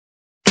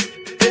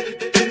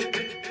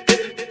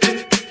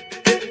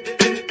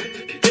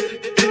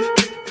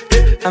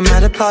I'm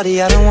at a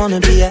party I don't wanna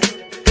be at,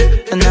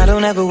 and I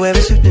don't ever wear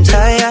a suit and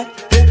tie yet.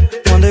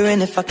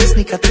 Wondering if I can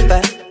sneak out the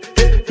back.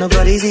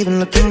 Nobody's even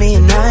looking me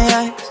in my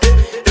eyes.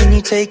 When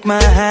you take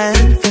my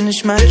hand,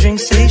 finish my drink,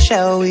 say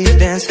shall we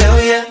dance?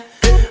 Hell yeah.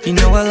 You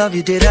know I love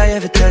you, did I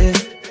ever tell you?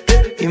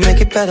 You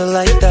make it better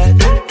like that.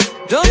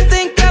 Don't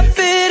think I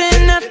fit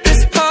in at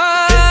this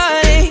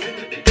party.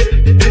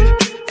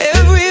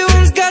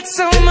 Everyone's got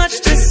so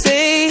much to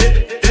say.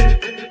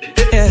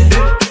 Yeah,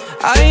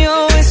 I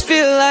always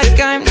feel like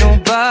I'm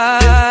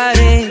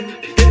nobody.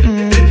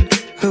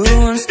 Who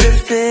wants to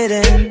fit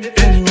in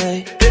anyway?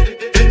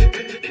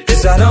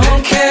 'Cause I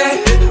don't care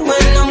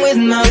when I'm with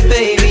my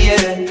baby,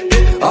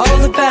 yeah. All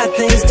the bad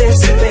things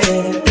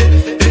disappear.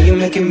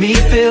 You're making me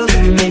feel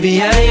that maybe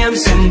I am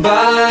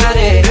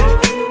somebody.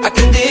 I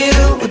can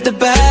deal with the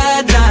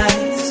bad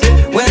nights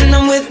when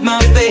I'm with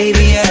my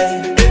baby, yeah.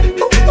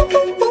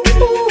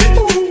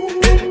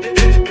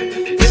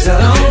 'Cause I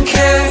don't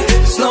care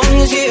as long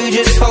as you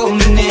just hold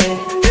me near.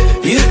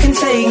 You can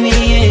take me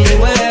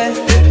anywhere.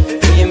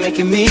 You're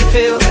making me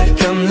feel like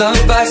I'm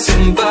loved by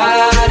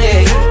somebody.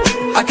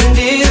 I can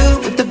deal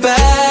with the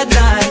bad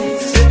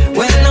nights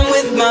when I'm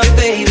with my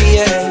baby,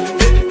 yeah.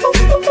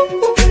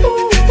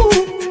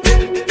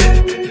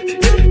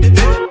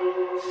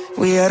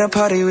 We at a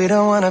party we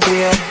don't wanna be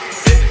at.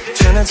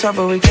 Trying to talk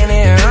but we can't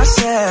hear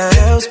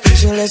ourselves.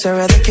 Pictureless, I'd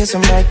rather kiss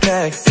them right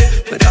back.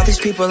 But all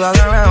these people all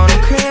around,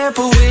 I'm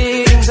crippled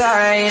with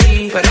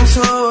anxiety. But I'm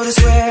told it's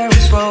where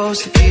we're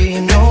supposed to be.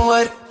 You know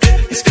what?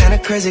 It's kinda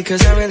crazy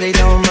 'cause I really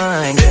don't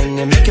mind. Can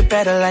you make it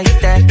better like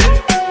that?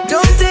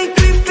 Don't think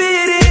we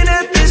fit in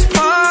at this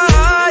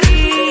party.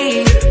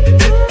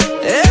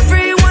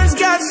 Everyone's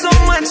got so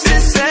much to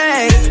say.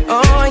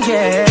 Oh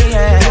yeah,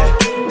 yeah.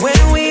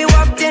 When we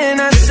walked in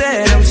I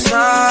said I'm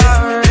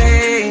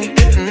sorry.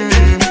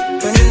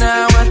 But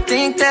now I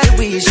think that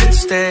we should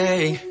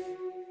stay.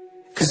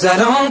 'Cause I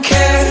don't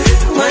care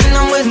when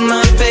I'm with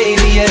my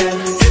baby,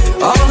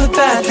 yeah. All the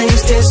bad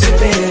things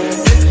disappear.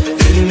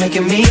 You're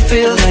making me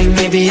feel like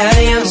maybe I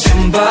am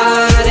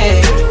somebody.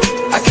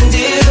 I can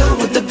deal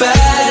with the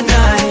bad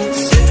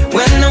nights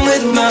when I'm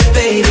with my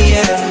baby,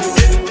 yeah.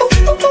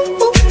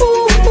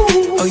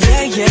 Oh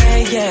yeah, yeah,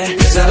 yeah.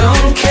 'Cause I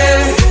don't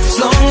care as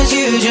long as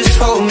you just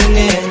hold me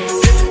near.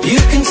 You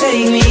can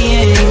take me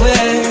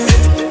anywhere.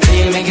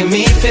 You're making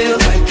me feel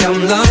like I'm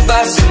loved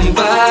by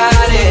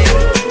somebody.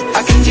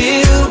 I can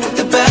deal with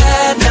the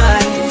bad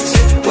nights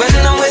when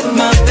I'm with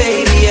my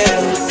baby, yeah.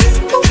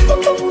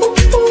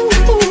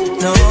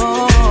 No,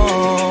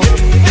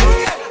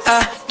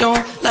 I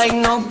don't like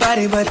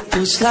nobody but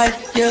you. It's like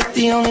you're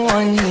the only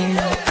one here.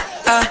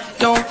 I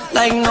don't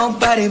like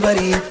nobody but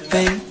you,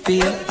 baby.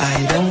 I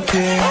don't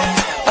care.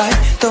 I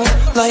don't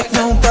like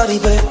nobody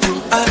but you.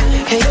 I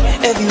hate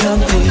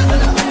everyone here.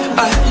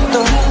 I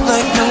don't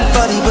like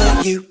nobody but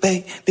you,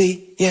 baby,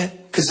 yeah.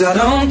 'Cause I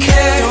don't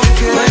care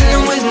when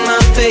I'm with my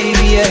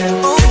baby,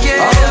 yeah. Oh,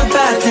 yeah. All the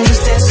bad things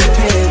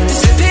disappear.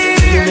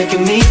 You're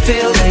making me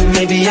feel like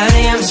maybe I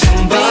am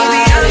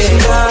somebody.